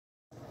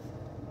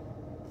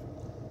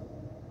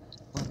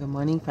Good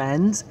morning,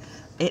 friends.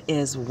 It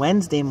is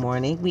Wednesday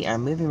morning. We are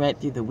moving right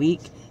through the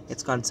week.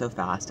 It's gone so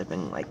fast. I've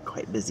been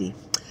quite busy.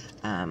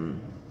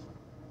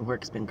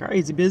 Work's been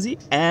crazy busy,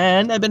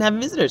 and I've been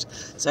having visitors.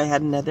 So I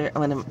had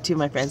two of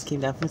my friends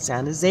came down from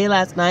San Jose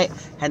last night.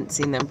 Hadn't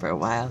seen them for a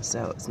while,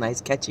 so it's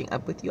nice catching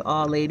up with you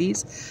all,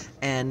 ladies.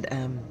 And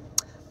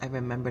I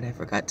remembered I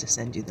forgot to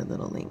send you the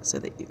little link so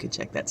that you could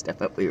check that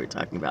stuff up we were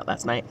talking about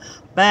last night.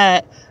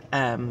 But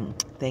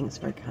thanks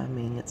for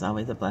coming. It's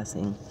always a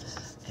blessing.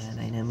 And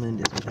I know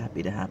Mundus was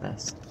happy to have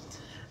us.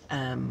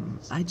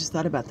 I just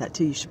thought about that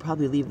too. You should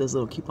probably leave those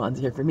little coupons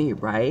here for me,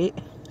 right?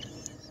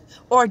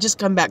 Or just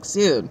come back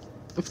soon.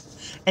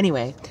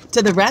 Anyway,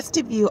 to the rest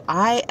of you,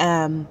 I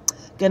am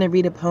going to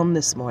read a poem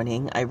this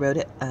morning. I wrote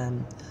it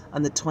on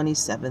the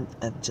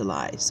 27th of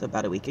July, so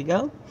about a week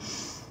ago.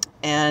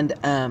 And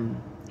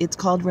it's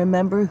called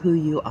Remember Who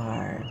You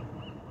Are.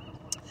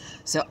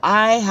 So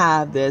I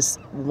have this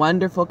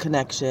wonderful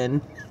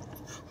connection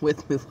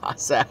with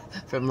Mufasa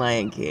from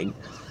Lion King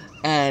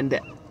and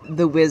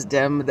the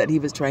wisdom that he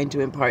was trying to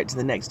impart to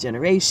the next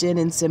generation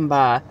in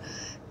Simba.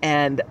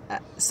 And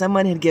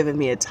someone had given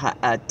me a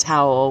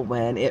towel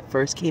when it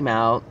first came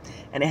out,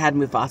 and it had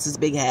Mufasa's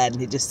big head,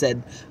 and it just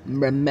said,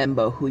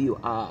 "Remember who you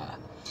are."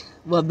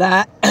 Well,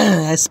 that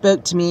has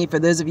spoke to me. For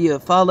those of you who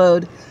have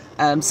followed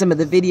some of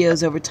the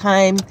videos over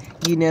time,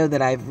 you know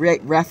that I've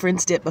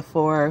referenced it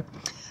before.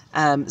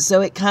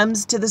 So it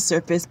comes to the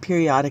surface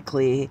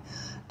periodically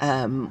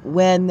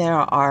when there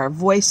are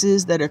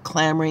voices that are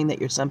clamoring that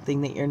you're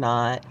something that you're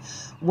not,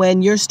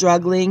 when you're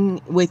struggling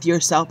with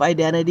your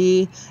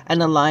self-identity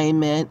and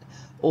alignment,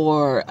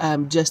 or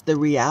just the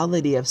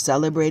reality of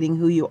celebrating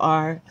who you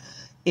are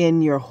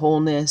in your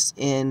wholeness,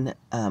 in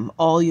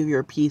all of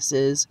your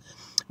pieces,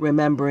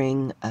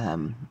 remembering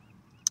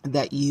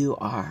that you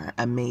are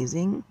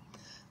amazing,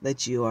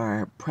 that you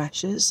are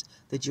precious,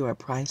 that you are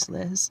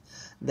priceless,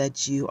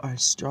 that you are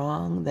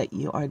strong, that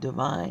you are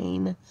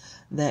divine,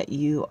 that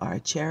you are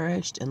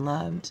cherished and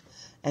loved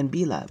and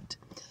beloved.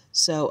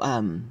 So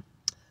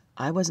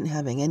I wasn't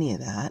having any of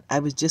that. I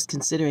was just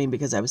considering,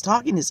 because I was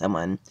talking to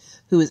someone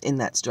who was in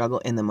that struggle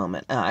in the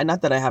moment.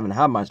 Not that I haven't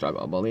had my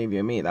struggle, believe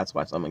you me. That's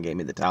why someone gave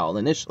me the towel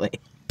initially.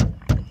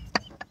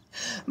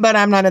 But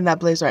I'm not in that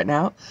place right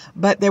now.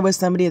 But there was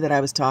somebody that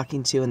I was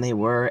talking to,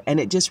 and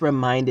it just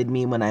reminded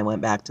me when I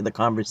went back to the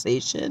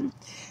conversation.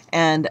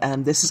 And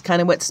this is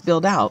kind of what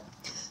spilled out.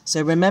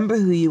 So remember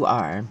who you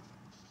are.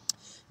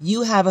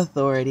 You have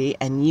authority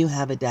and you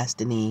have a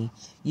destiny.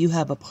 You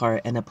have a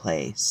part and a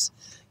place.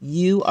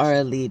 You are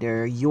a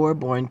leader. You're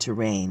born to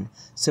reign.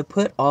 So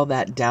put all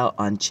that doubt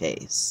on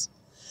chase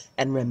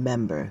and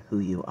remember who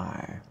you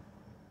are.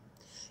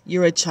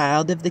 You're a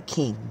child of the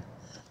King,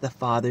 the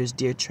Father's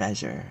dear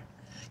treasure.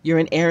 You're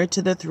an heir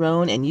to the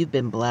throne, and you've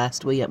been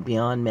blessed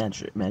beyond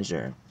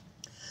measure.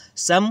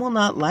 Some will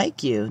not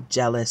like you,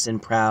 jealous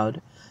and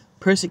proud,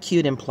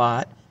 persecute and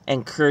plot,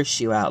 and curse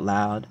you out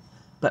loud.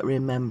 But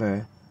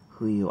remember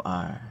who you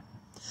are.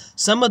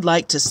 Some would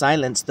like to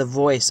silence the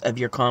voice of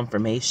your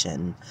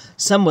confirmation.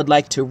 Some would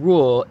like to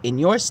rule in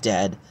your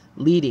stead,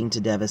 leading to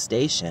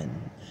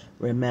devastation.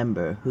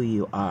 Remember who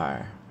you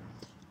are,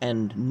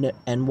 and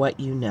what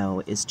you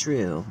know is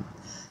true.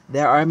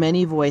 There are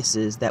many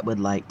voices that would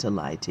like to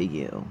lie to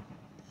you.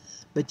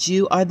 But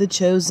you are the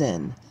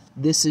chosen.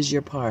 This is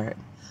your part.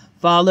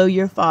 Follow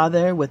your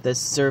Father with a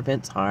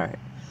servant's heart.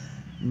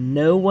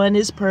 No one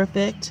is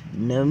perfect.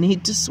 No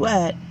need to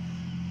sweat.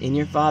 In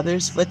your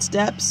Father's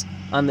footsteps,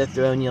 on the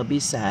throne you'll be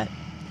set.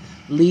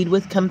 Lead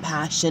with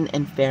compassion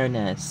and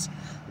fairness.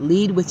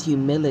 Lead with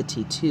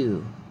humility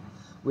too.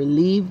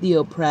 Relieve the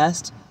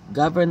oppressed.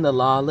 Govern the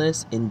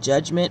lawless. In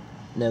judgment,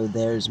 know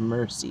there's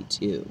mercy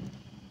too.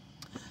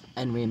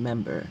 And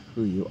remember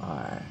who you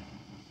are.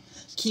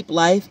 Keep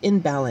life in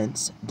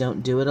balance.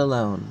 Don't do it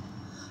alone.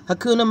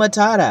 Hakuna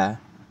Matata,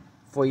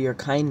 for your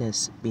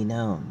kindness be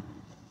known.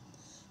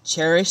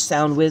 Cherish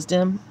sound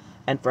wisdom,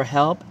 and for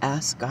help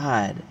ask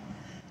God.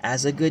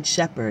 As a good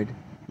shepherd,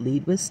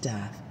 lead with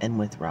staff and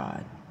with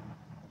rod.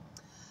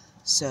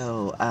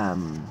 So,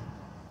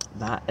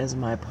 that is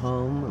my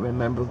poem,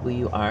 Remember Who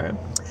You Are.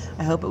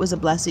 I hope it was a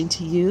blessing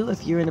to you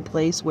if you're in a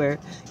place where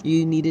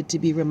you needed to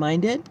be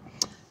reminded.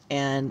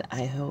 And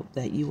I hope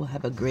that you will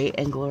have a great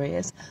and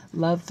glorious,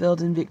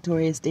 love-filled and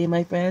victorious day,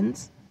 my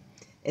friends.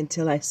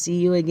 Until I see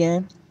you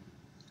again,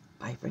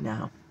 bye for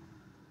now.